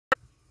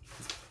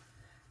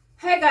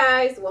Hey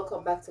guys,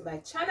 welcome back to my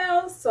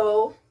channel.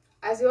 So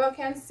as you all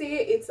can see,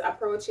 it's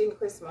approaching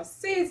Christmas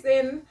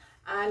season,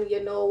 and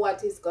you know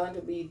what is going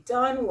to be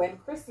done when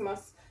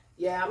Christmas.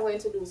 Yeah, I'm going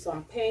to do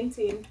some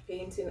painting.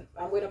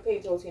 I'm going to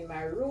paint out in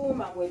my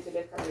room. I'm going to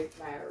decorate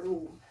my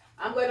room.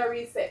 I'm going to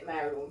reset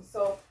my room.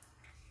 So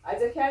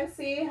as you can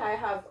see, I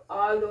have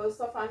all those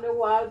stuff on the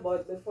wall,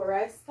 but before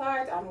I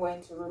start, I'm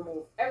going to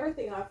remove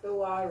everything off the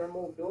wall,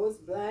 remove those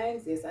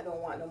blinds. Yes, I don't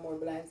want no more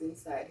blinds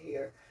inside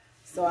here.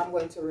 So I'm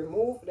going to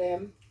remove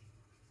them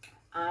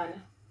and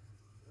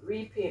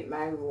repaint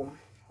my room.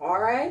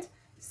 All right,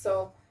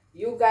 so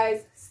you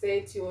guys stay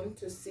tuned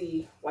to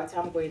see what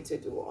I'm going to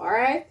do. All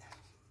right.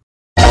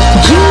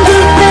 Jingle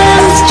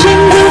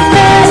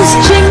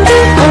bells,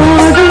 jingle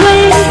all the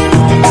way.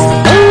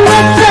 Oh,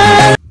 what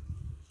fun.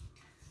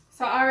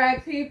 So all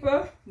right,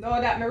 people, now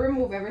that I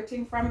remove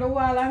everything from the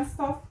wall and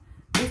stuff,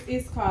 this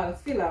is called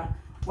filler.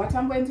 What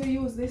I'm going to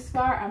use this for,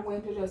 I'm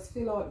going to just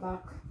fill out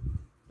back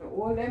the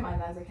old them,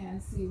 and as you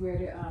can see where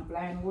the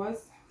blind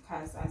was,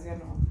 because as you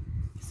know,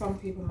 some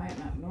people might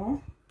not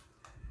know,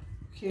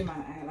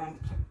 Cayman Island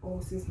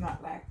house is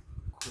not like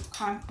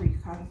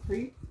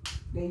concrete.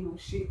 They use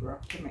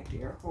sheetrock to make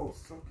their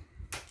house. So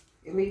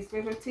at least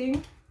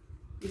everything,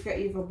 if you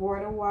even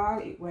board a wall,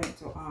 it went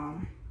to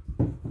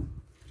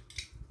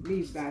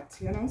leave that,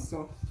 you know.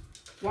 So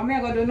what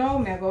I'm gonna do now,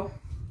 I'm gonna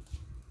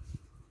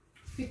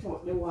fit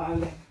out the wall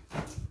then.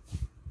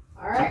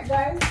 Alright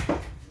guys.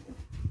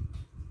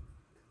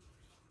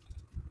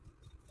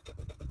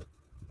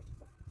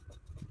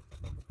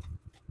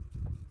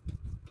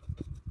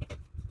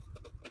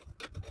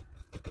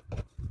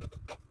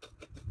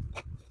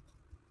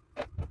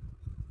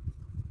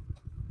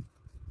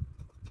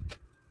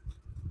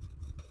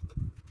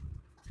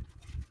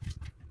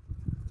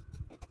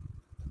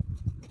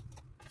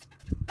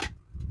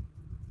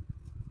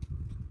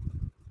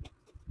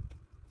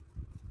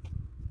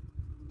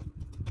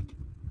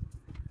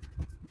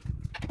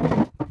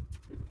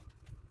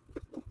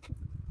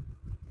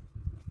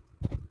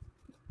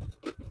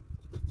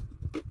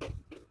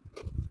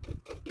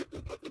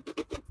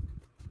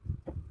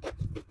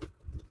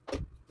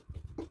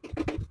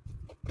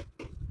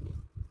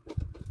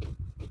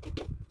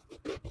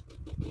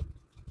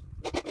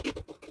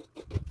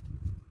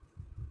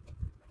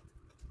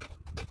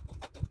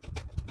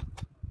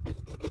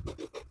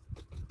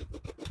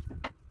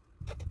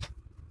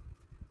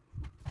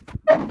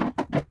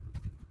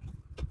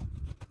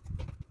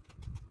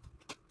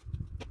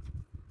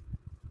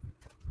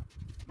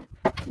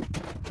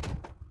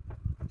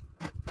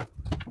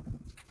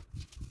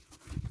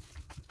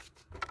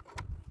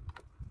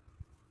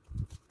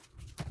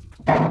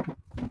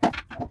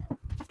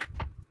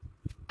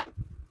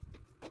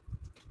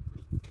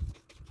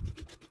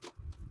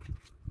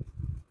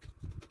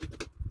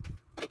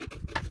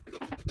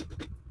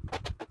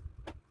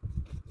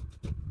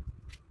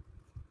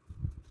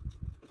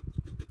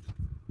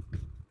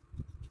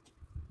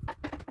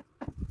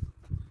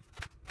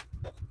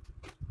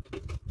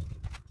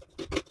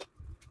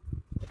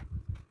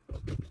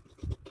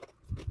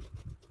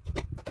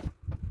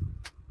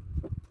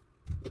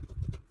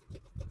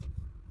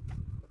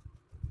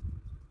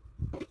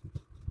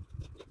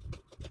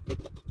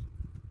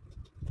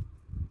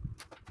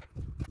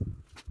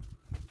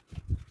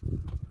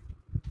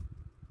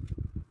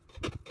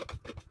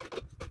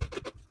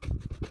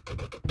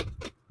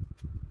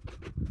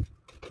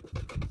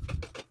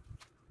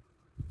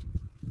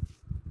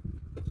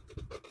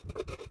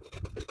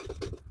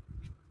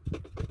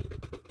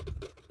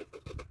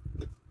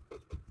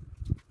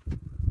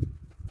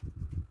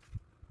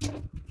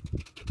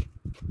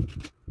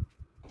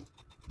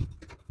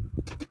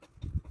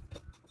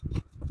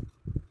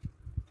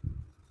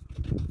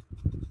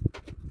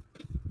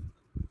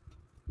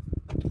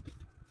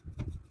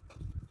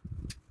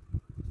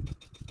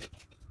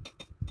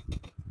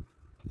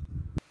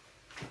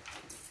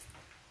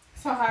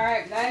 So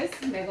alright guys,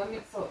 I'm gonna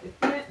mix up the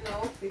paint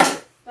now to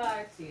get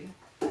started.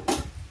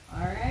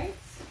 Alright.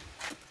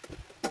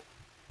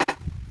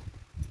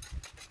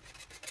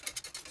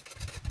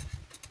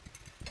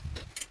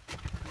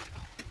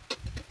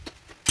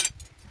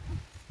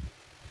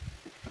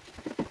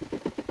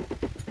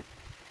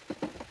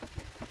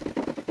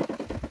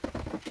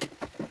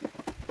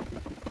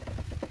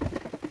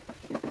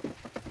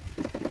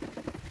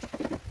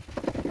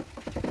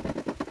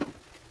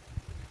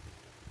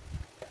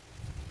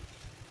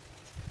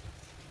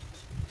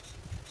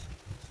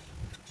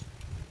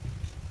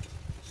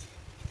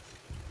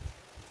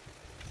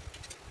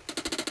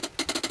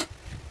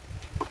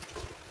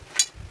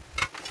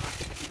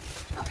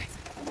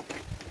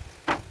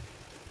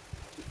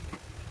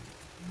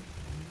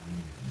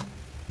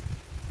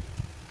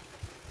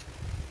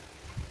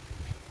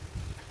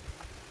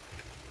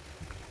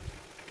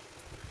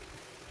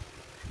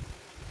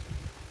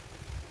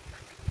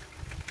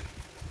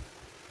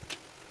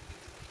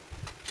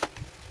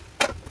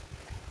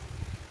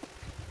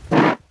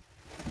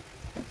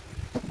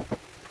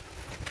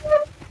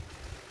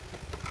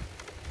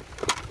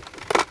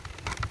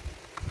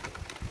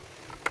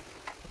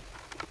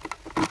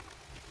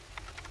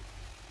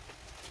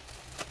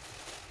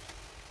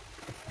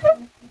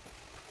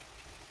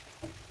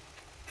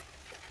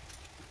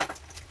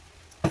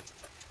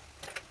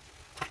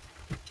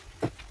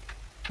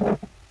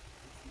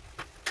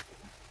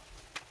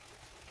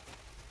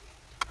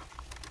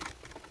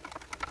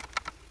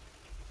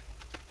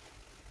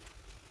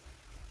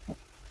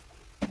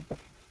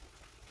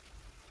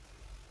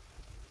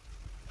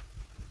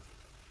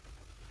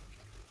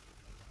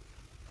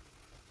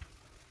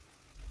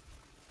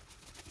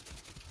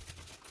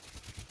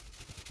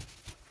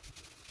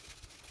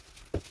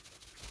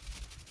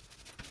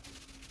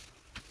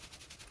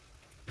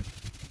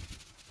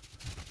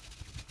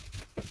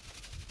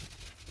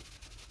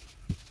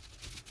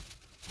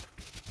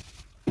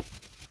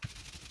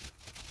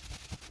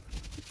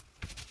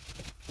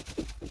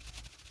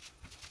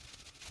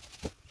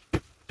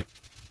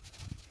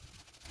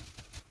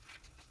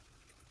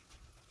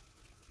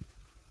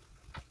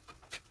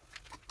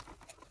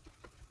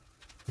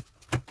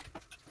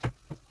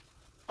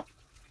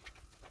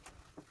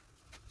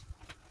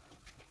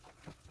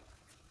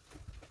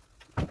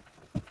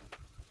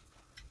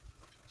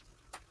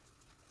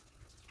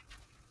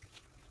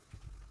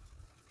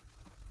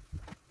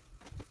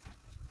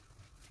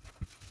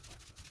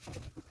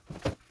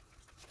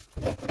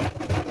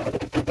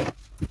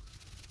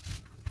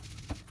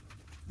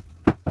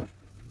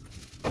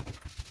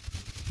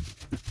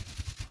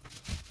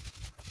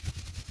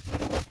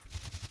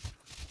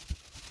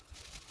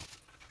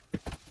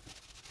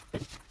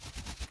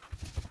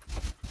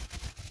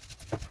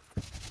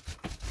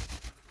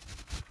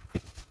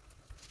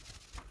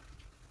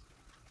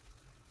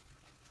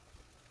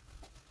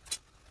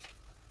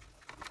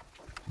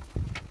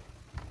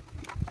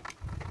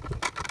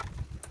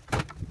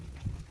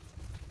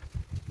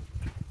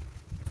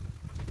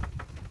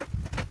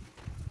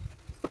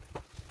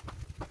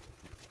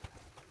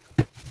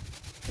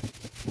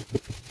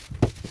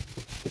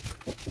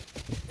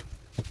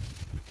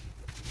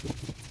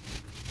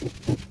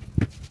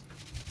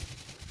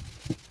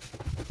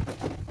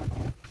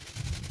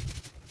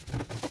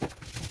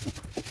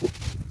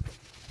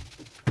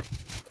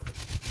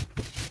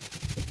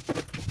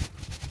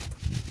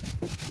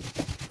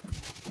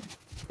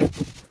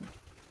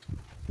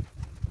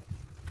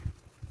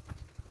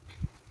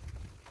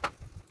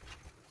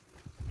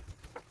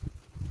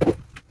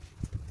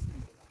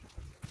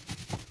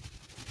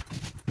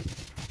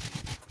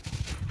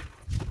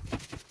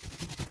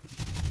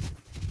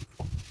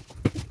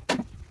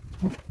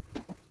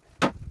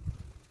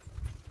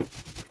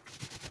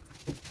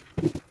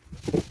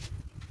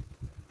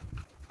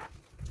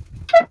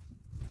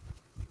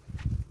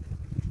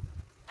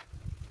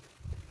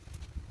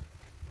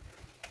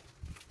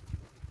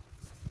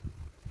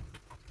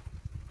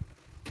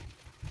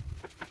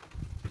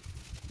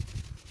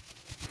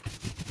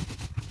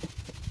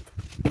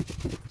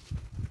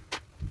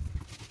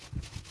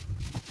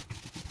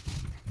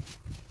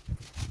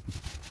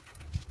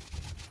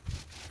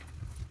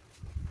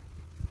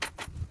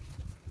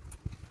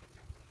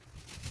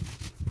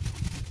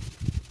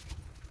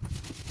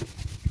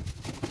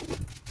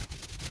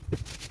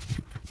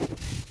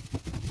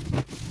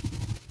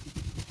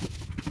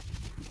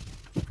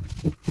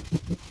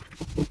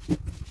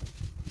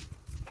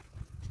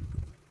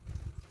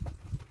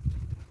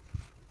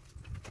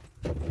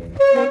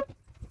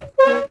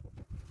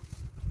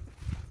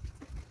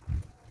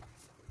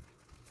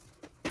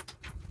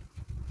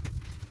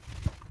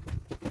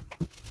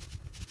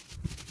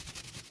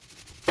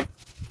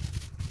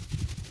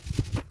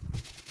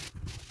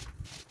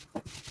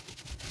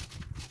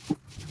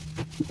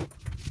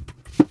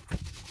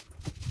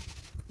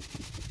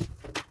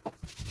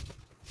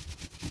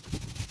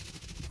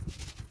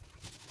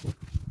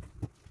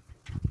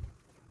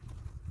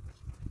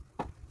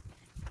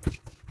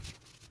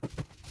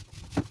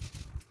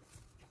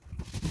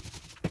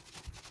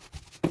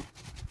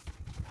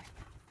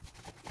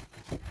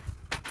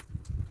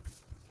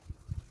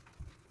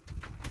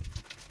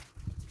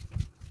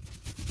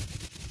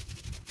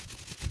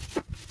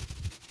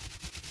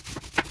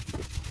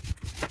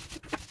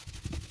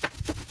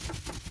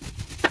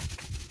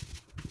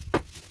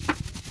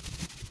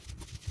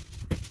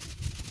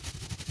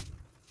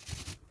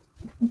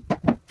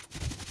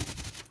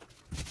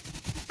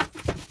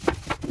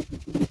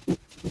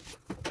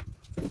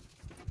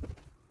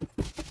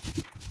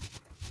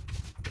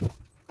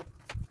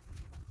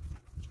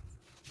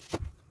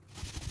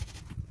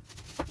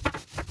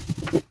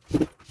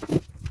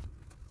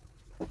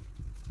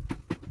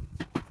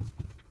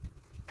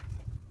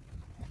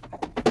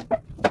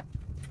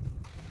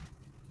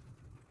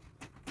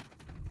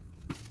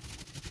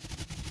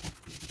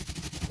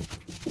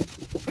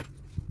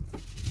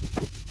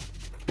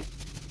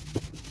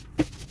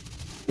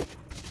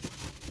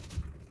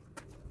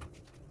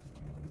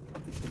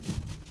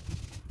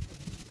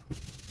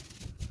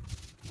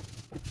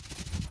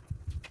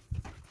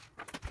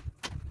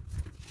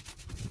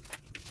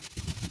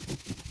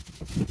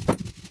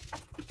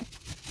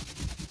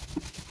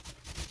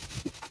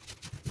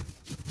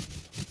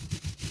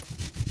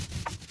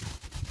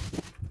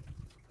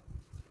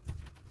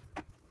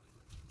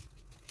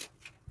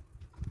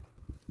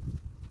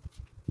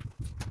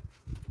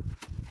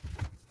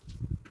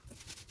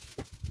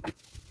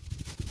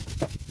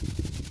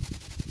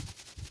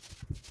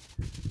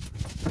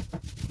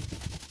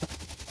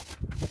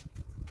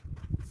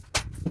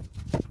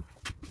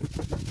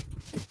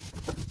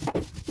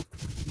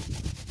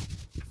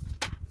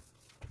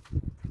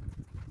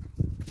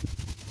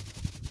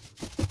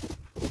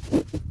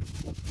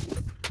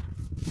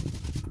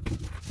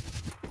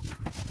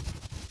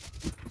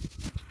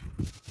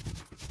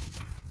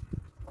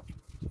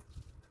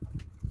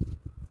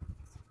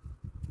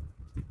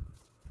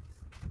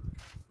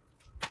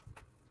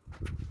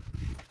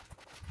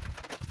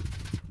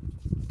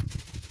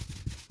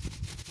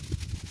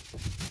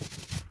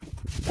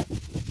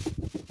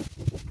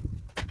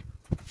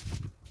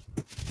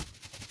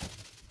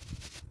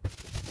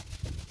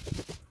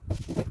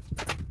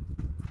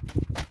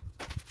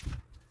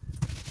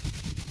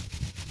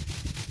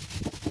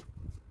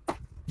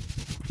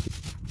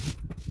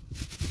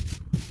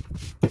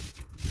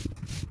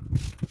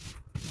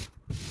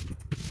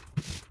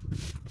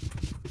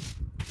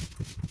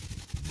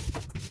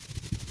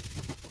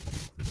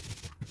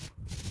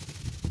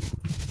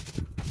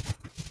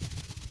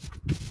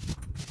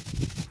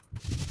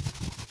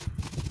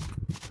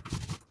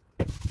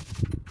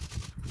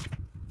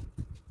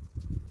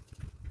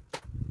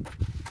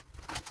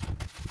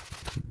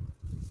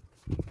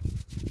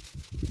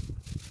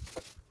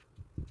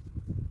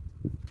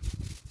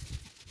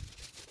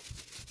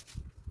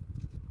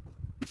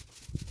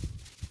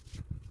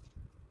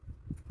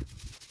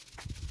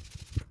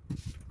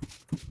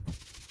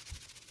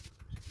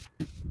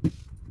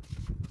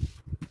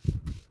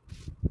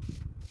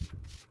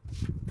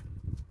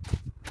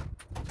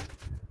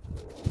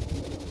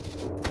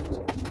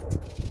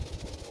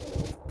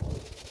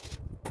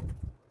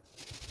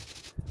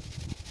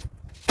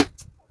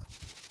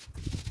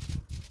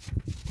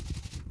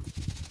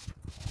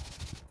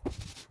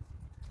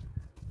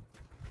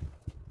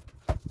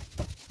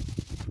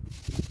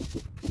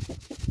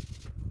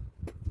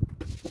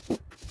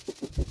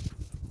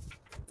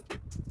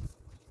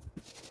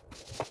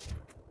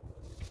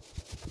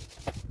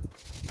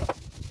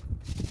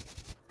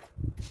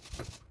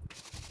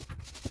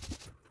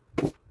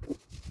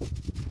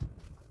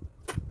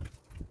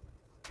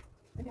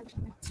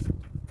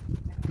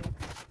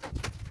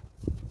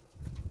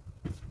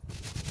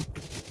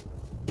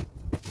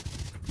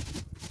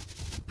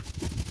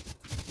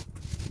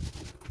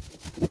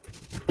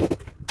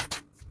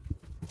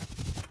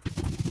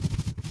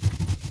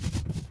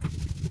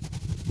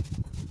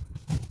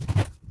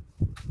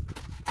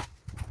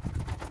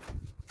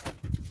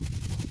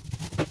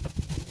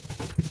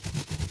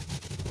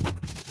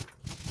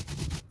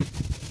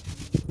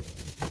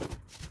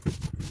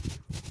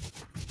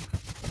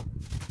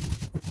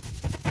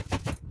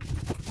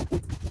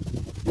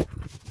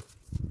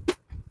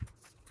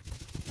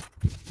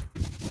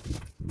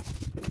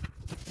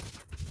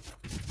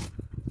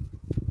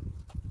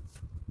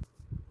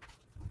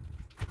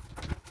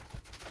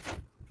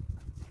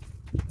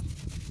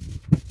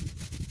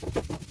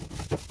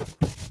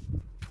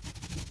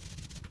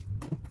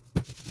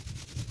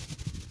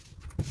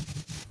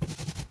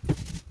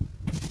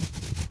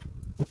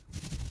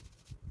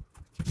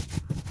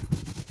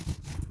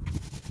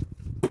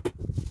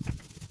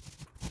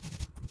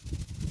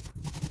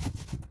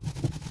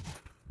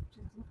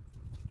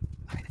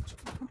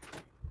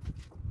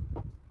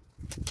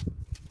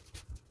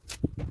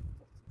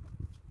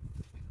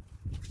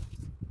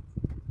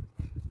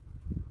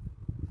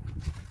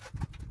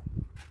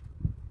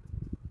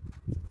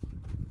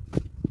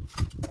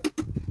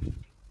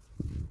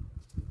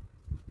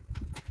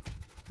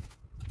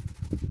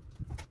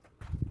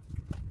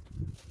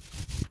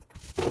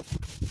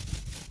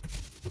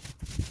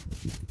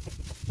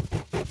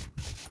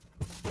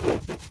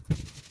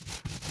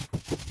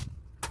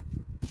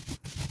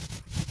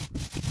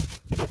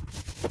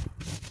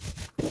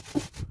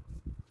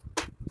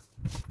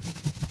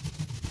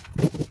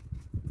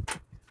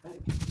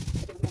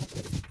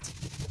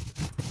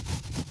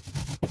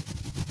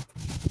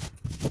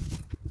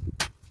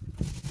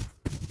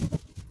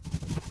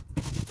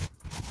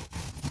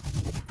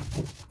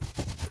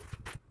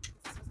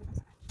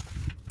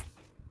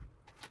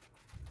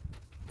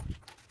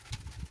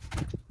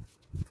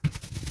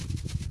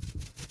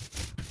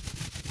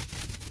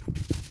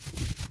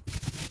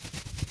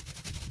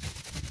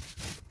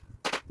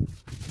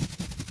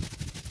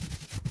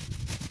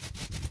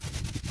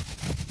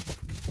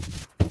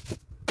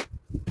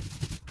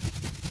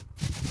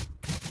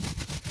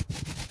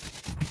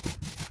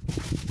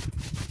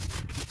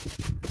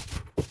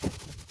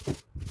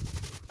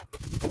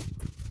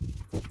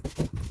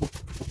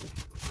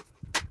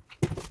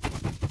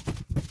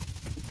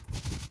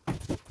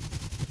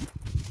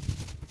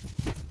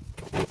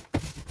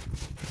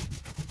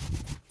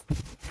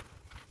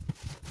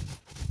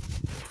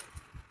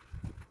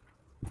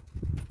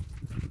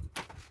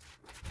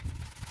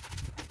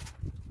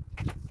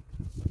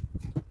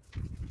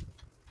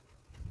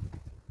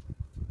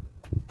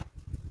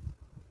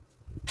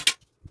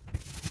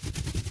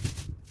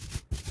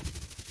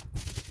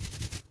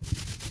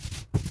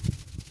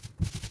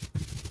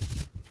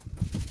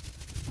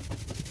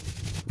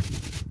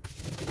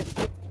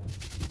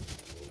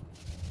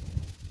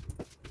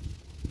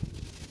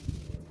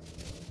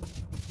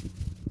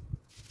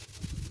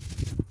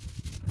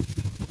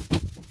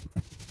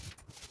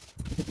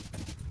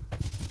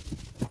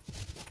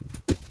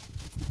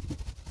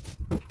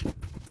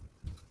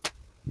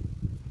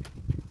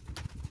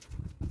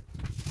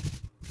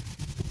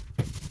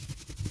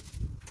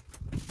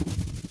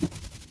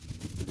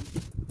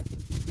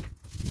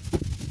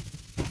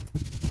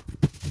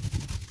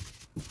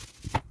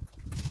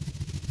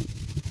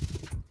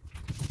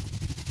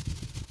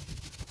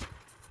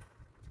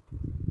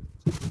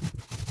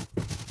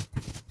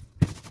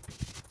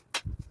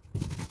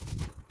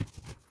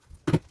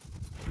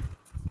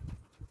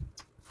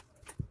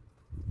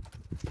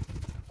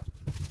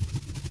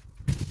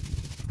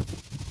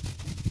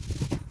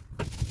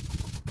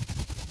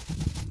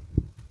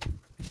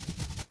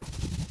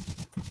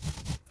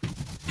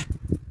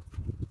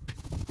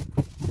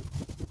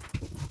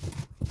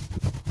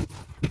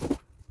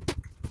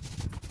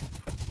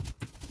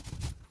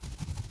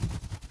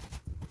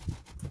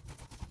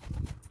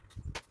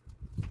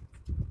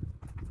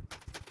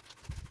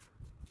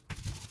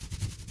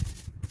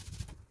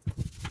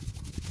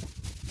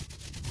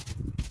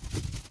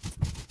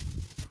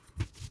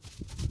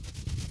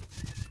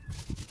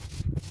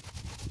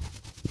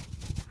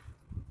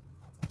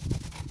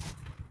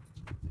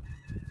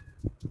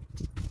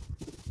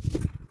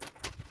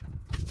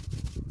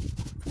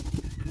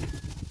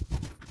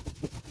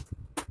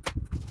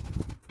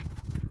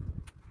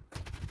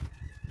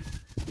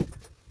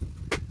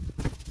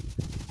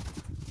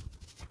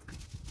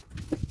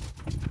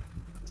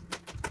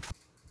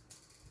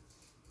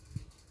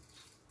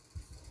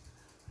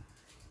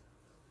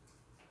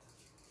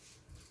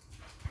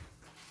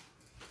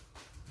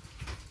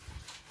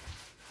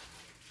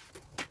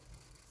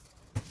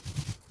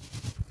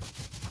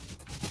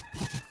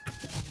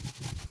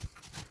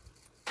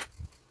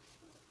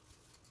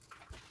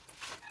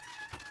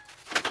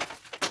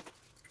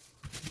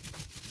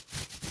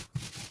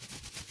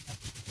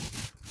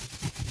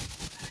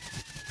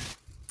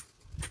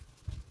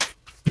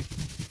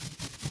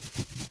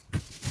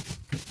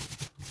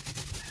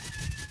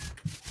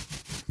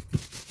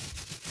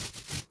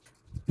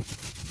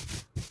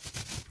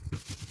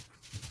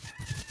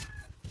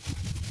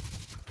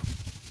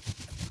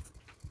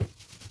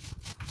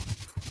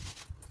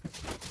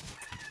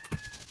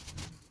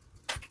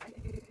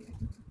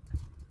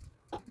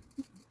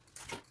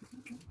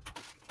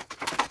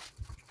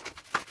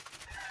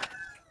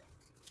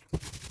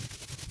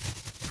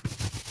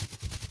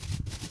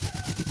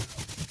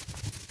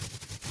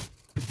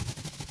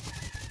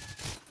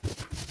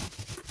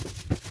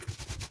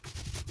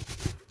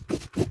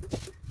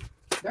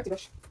 Dirty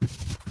brush.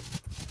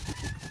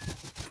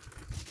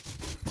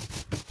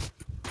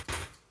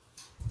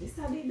 This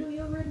I did, do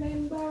you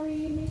remember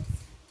remix?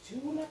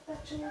 June after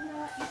June,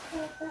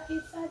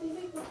 it's a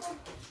delivery.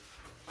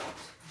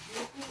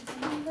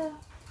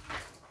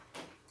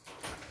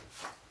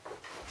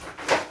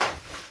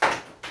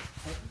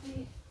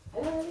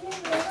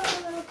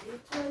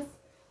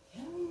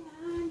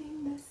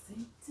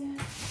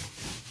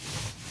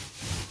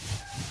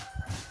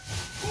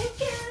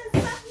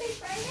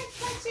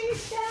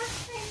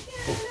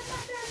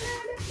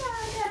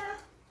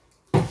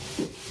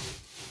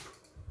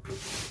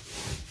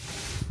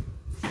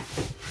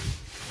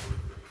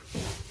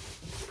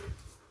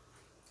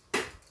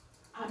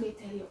 I may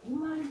tell you,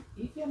 woman,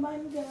 if your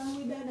man down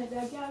with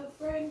another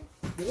girlfriend,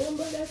 don't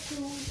bother to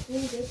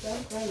get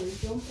down, carry,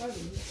 jump, carry,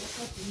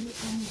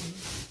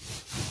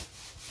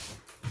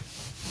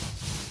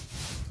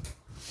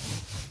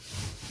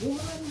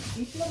 woman,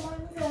 if your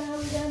man down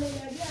with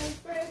another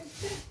girlfriend,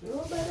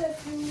 don't bother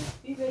to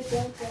get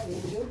down, carry,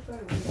 jump,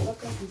 carry,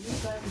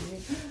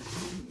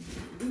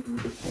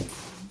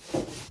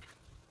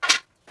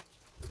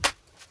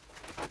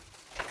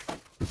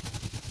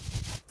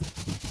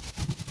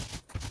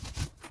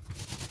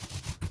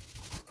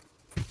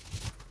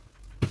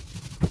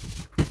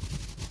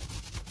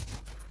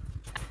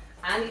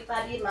 and if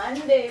I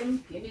demand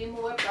them, give me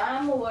more,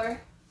 far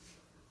more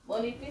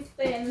money to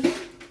spend.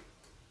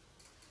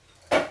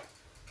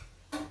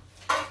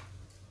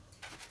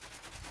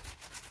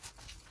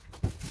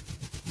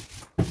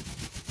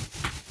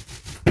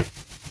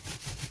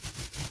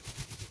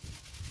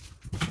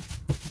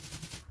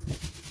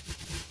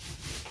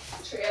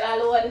 Trailer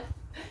load,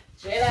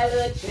 trailer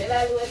load,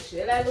 trailer load,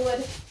 trailer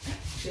load,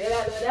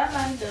 trailer load, a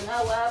man don't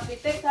know what to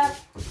take up.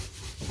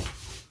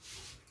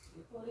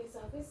 The police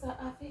officer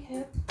have to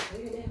help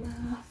clear them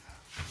off.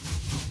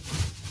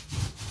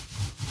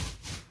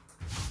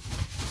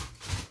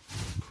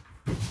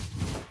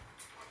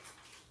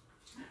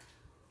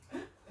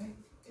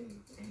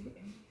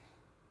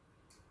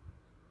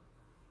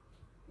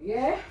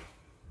 Yeah.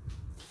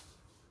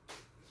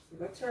 You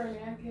got to turn me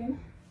again.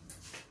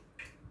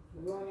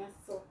 You run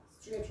so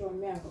straight from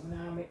me and come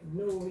now make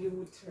no you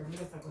would turn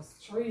because I go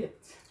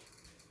straight.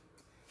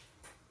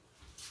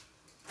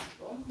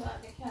 Come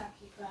back, they can't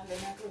keep on them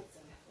and go to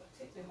the foot.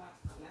 Take them off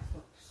from the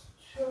foot.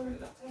 Sure,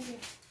 that again.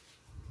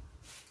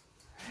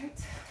 Right.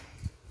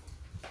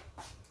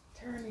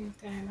 Turning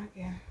time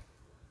again.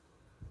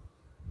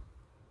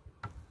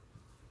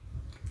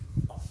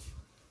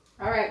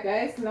 Alright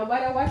guys,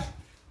 nobody watch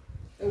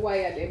the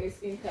wire them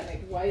is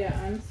internet wire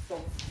and stuff.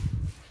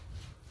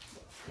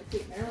 I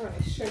think I run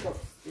a shake up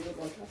still,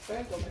 but after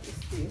I go make it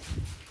stay.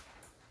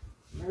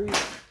 Marie,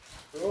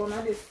 round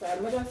on this side.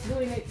 I'm just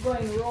doing it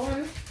going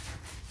round,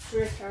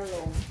 straight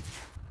around.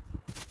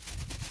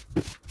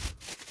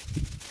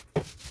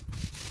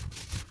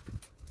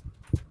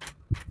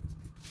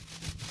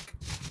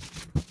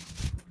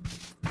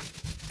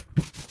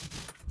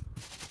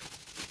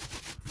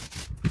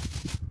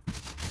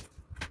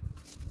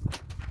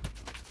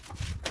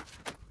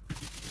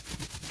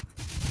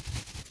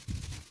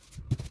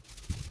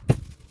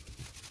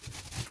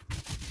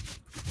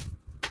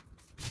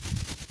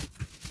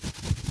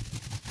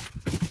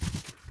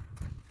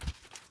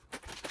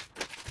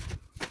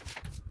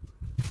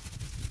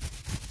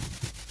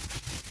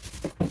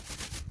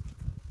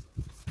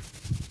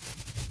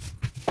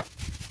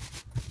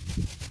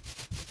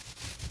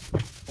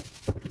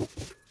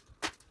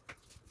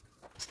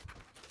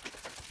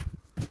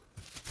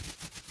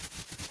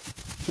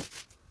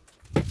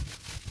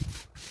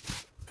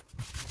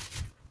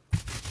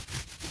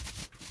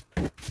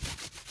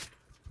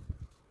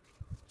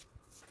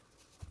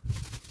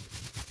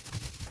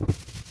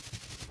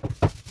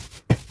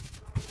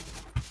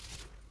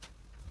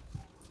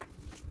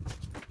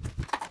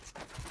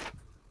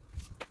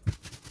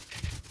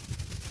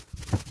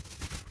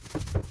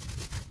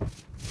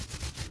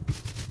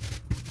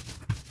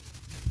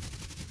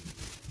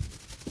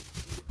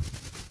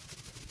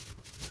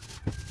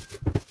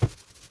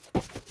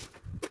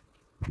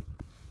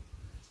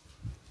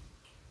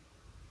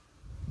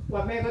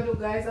 What I'm gonna do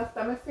guys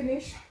after I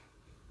finish,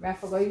 I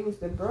forgot to use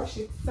the brush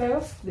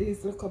itself,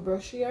 this little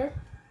brush here,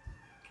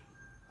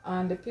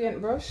 and the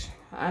paint brush,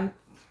 and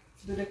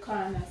do the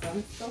corners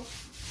and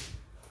stuff,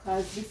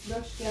 because this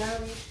brush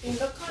can reach in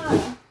the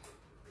corner.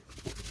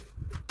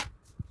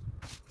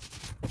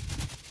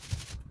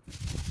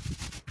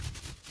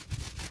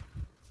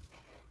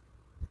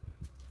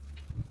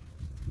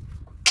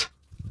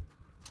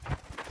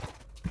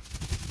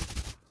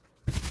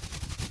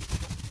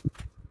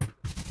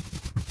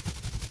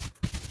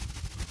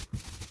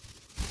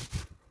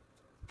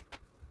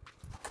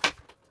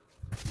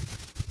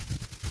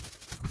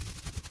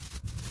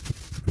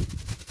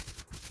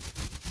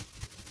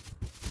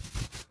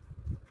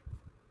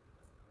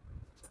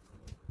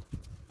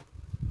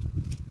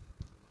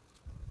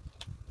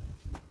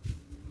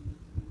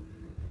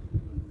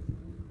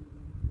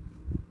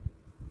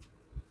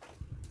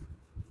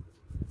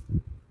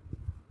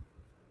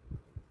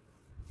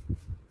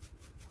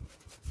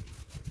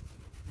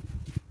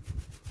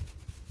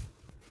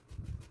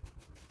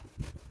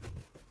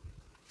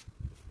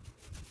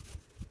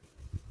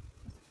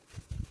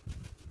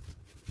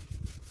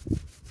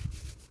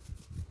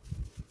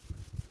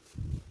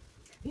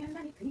 can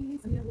I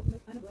please? I know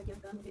I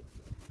can't done with it.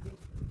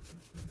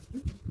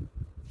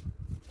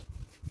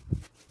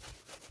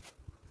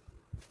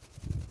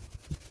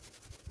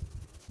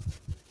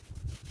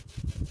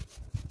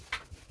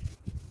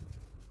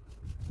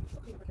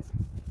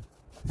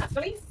 That's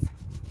the least.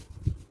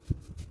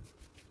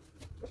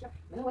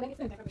 No, when I get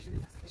to the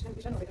decoration,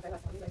 I know because I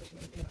last time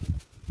I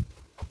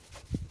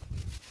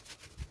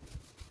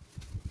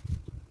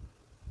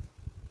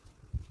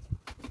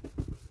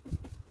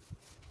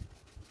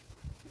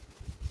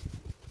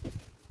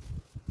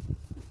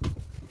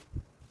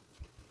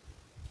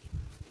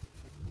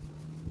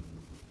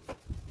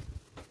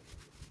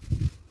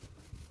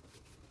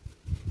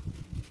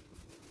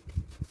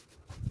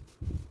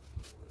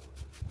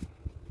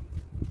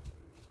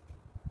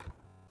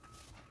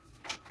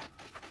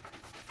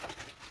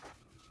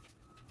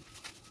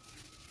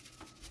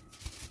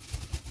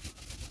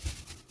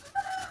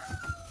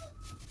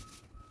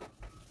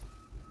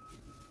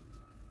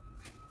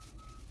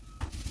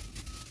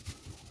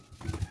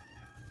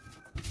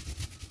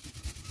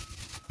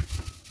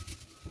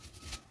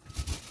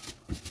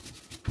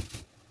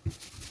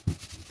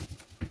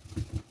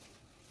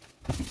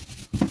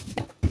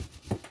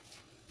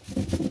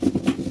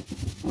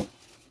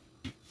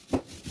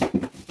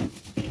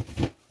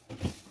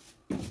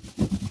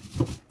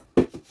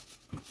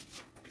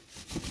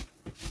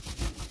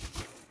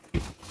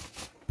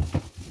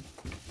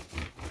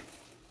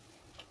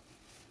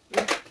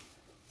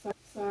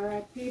So,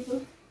 alright,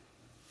 people,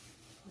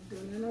 I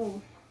don't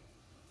know.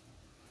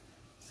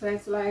 So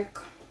it's like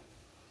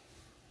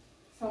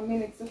some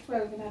minutes to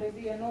 12 in the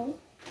day now.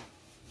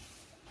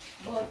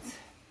 But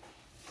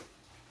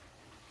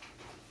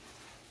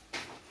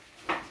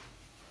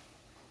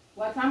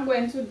what I'm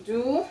going to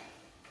do,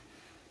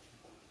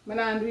 when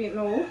I'm doing it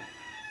now,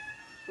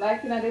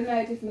 like in the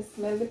night, if I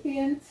smell the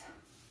paint,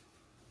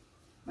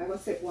 I'm going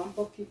to set one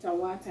bucket of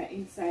water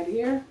inside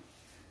here.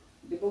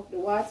 The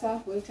water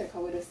will take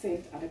away the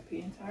scent of the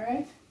paint,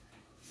 alright?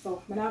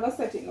 So I'm not going to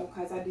set it now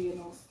because I do, you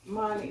know,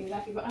 morning,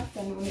 not even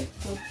afternoon, it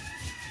so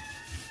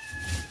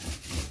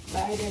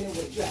by then it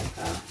will dry.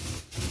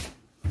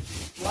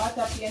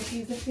 Water paint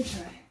is the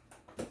dry.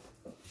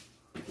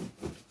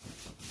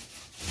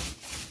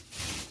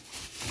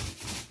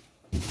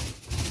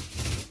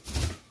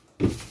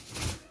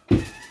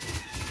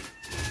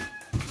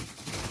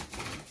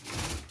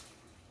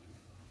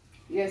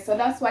 Yeah, so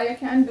that's what you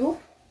can do.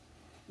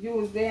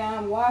 Use the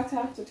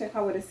water to take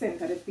away the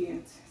scent of the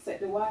paint. Set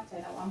the water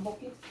in one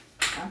bucket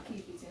and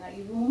keep it in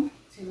your room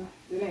till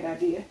the next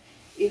day.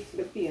 If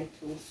the paint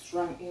was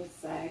strong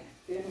inside,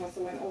 you know,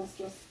 so when else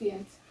just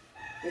paint,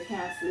 you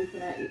can't sleep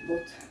in it.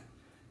 But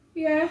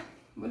yeah,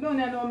 we don't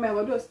know me.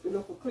 We just do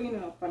look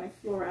cleaning up on the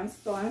floor and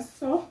so and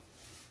so.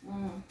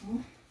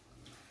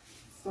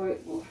 So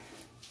it will.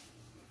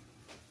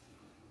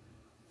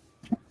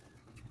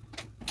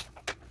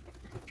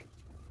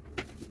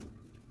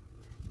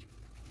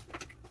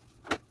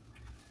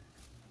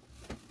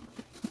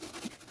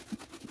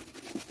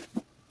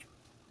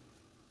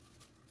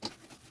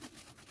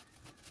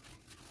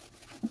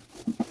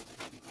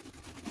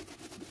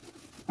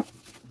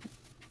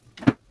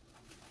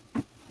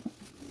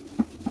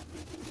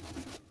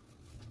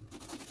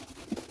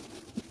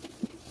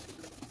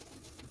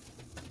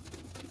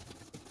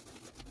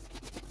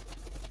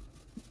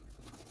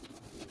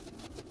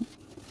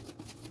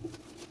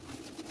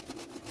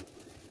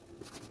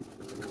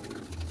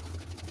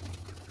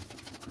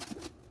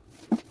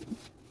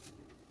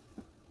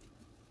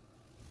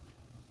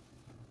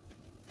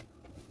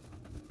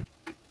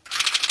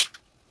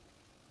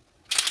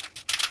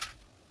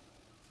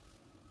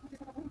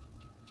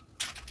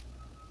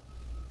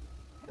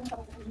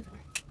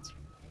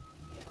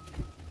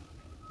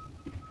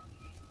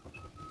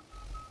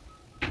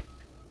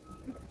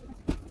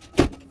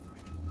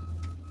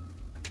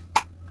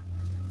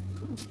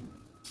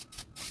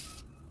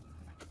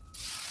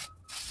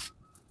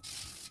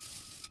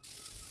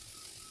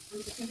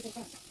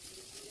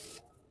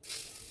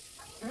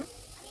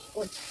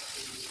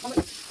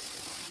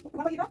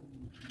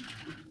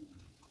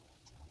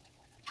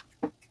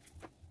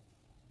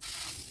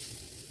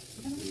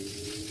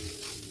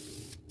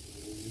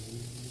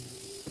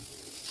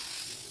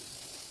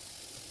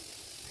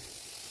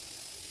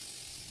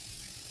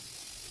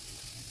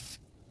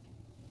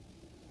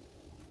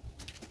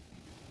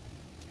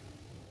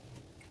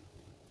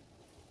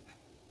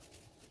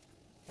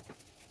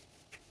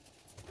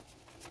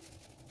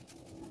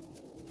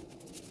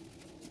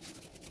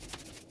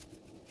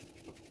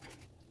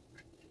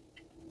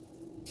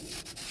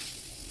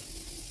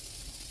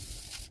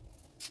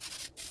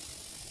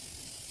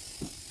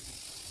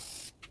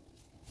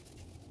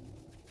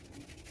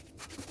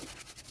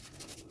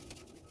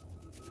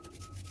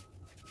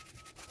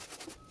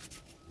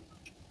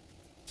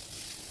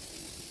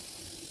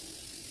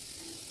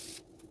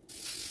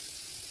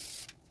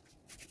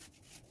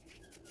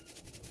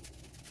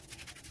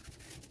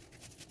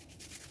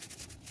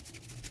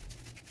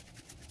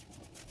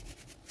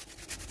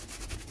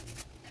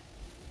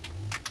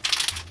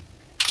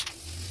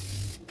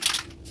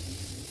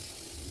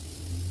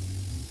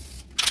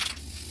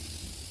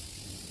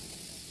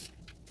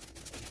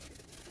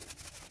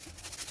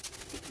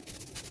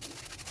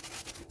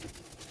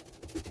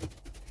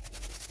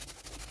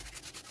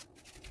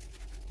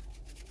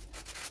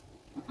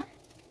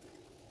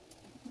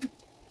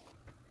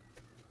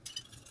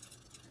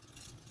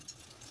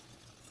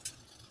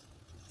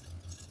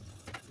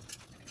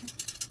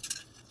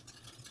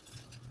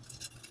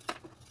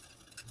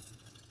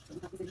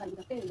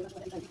 Alright,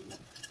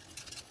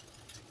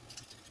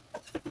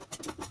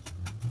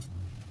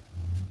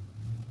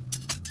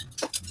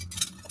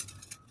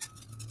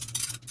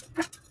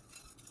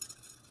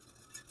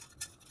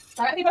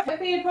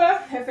 people,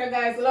 if you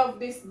guys love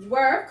this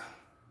work,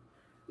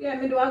 yeah,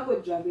 me do a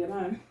good job, yeah,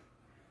 man.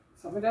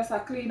 So me just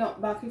clean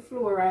up back the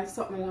floor and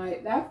something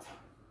like that.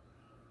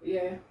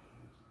 Yeah.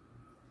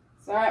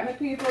 So alright, my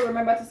people,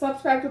 remember to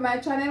subscribe to my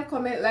channel,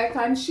 comment, like,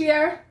 and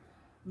share.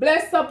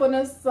 Bless up on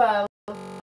us.